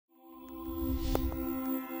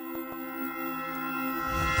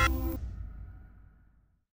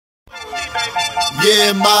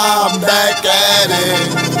Yeah, ma, I'm back at it.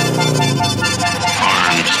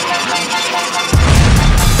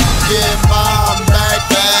 Yeah, ma, I'm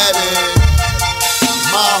back at it.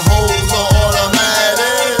 My hoes are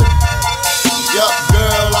automatic. Yup,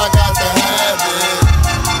 girl, I got to have it.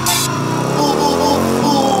 Ooh, ooh, ooh,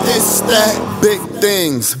 ooh. It's that big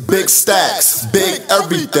things, big stacks, big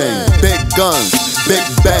everything, big guns, big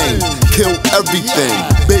bang, kill everything,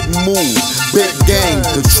 big move, big game,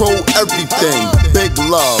 control everything, big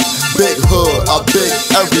love, big hood, a big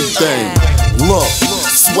everything. Look,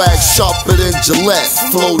 swag sharper than Gillette,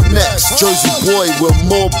 flow next, Jersey boy with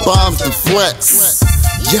more bombs than Flex.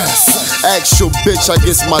 Yes, ask your bitch, I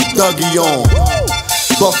guess my Dougie on.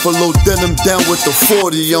 Buffalo denim down with the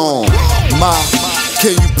 40 on.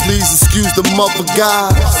 Can you please excuse the mother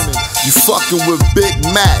guys? You fucking with Big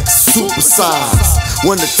Macs, super size.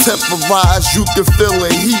 When the temper rise, you can feel a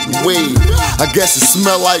heat wave. I guess it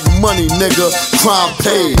smell like money, nigga, crime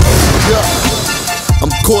paid. Yeah. I'm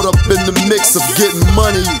caught up in the mix of getting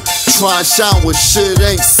money, trying to shine when shit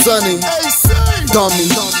ain't sunny. Dummy,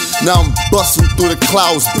 now I'm busting through the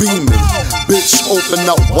clouds beaming. Bitch, open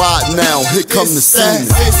up wide now, here come the scene.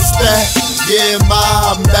 It's that, yeah,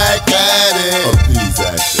 ma, I'm back at it.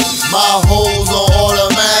 My hoes on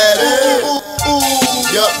automatic.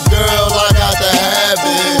 Yup, girl, I got to have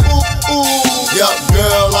it. Yup,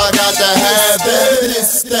 girl, I got to have it.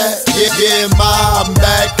 It's that, yeah, ma, I'm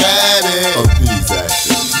back at it.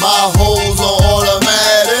 My hoes on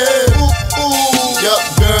automatic. Yup,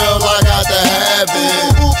 girl, I got to have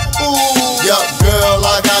it. Yup, girl,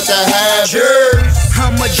 I got to have it.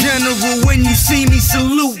 I'm a general, when you see me,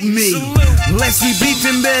 salute me. Lest we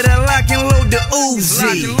beefing, better lock and load the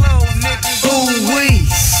Uzi. Ooh-wee.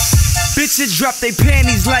 Bitches drop they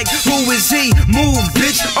panties like, who is he? Move,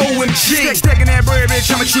 bitch, OMG. Stacking that bread,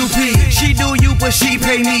 bitch, I'm a true P. She do you, but she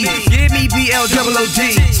pay me. Give me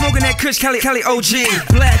BL-OOD. Smoking that Kush, Cali OG.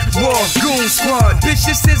 Black War, Goon Squad. Bitch,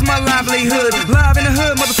 this is my livelihood. Live in the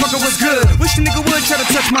hood, motherfucker, what's good? Wish the nigga would try to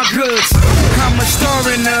touch my goods. I'm a star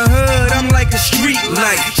in the hood, I'm like a street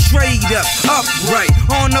light. Straight up, upright.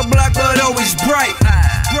 On the block, but always bright.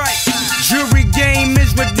 Jury game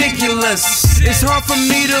is ridiculous. It's hard for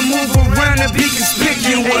me to move around and be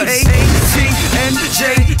conspicuous.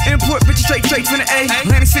 A-T-N-J, import bitches straight from the A.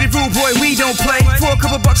 Atlantic City rude boy, we don't play. For a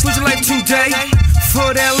couple bucks, lose your life today.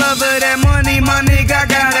 For that love of that money, my nigga, I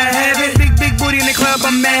gotta have it. Big booty in the club,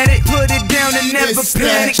 I'm at it. Put it down and never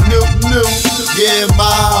panic. New, yeah,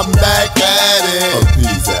 ma, I'm back at it.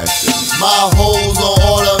 My hoes on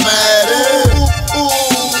automatic.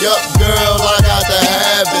 Yup, girl, I got to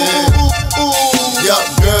have it. Yup,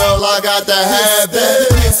 girl, I got to have it.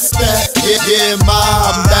 It's that, yeah, ma,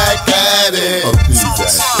 I'm back at it.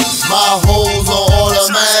 My hoes on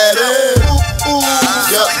automatic.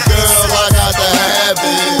 Yup, girl, I got to have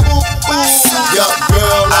it. Yup,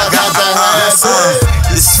 girl, I got to have it.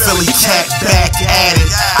 This Philly cat back at it.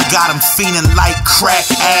 I got them fiending like crack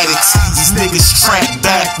addicts. These niggas track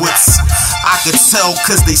backwards. I could tell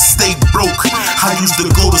cause they stay broke. I used to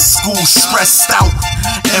go to school stressed out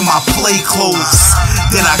in my play clothes.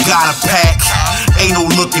 Then I got a pack, ain't no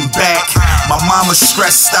looking back. My mama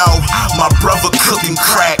stressed out, my brother cooking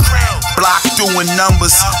crack. Block doing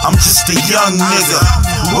numbers, I'm just a young nigga.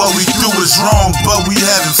 What we do is wrong, but we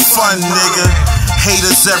having fun, nigga.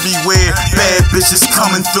 Haters everywhere, bad bitches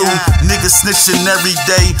coming through. Niggas snitching every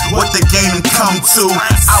day, what the game done come to.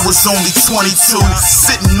 I was only 22,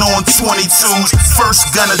 sitting on 22s.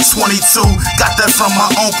 First gun at 22, got that from my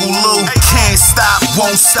Uncle Lou. Can't stop,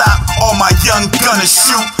 won't stop, all my young gunners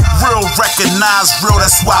shoot. Real recognize real,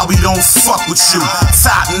 that's why we don't fuck with you.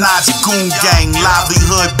 Top notch goon gang,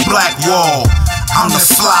 livelihood, black wall. I'm the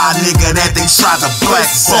fly nigga that they try to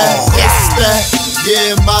blackball. It's that,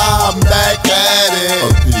 yeah, ma, I'm back at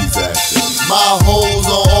it. My hoes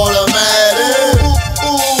on automatic.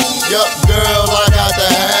 Yup, girl, I got to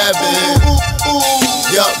have it.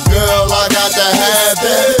 Yup, girl, I got to have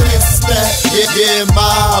it. It's that, yeah,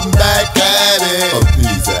 ma, I'm back at it.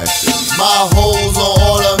 My hoes on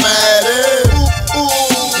automatic.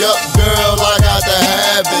 Yup, girl, I got to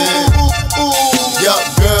have it. Yup,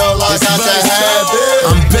 girl, I got to have it.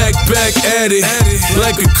 I'm back at it,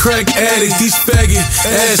 like a crack addict. These faggot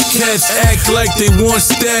ass cats act like they want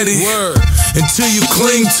static. Until you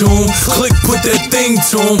cling to him, click, put that thing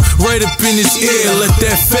to him, right up in his ear, let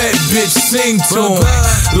that fat bitch sing to him.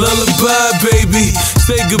 Lullaby, baby,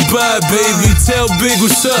 say goodbye, baby. Tell Big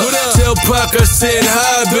what's up, tell Pac I said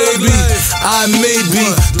hi, baby. I may be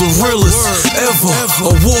the realest ever,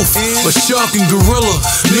 a wolf, a shark and gorilla,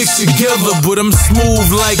 mixed together, but I'm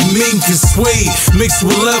smooth like mink and suede. Mixed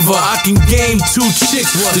with leather, I can game 2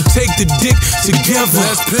 chicks to take the dick together.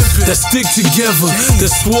 That stick together,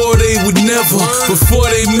 that swore they would never. Before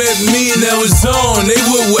they met me and that was on, they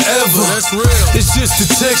would whatever. It's just the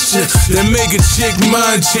texture that make a chick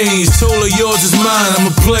mind change. Told her yours is mine,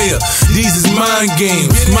 I'm a player. These is mind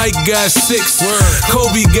games. Mike got 6,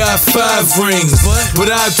 Kobe got 5 rings,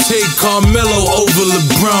 but I take Carmelo over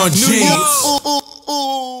LeBron James.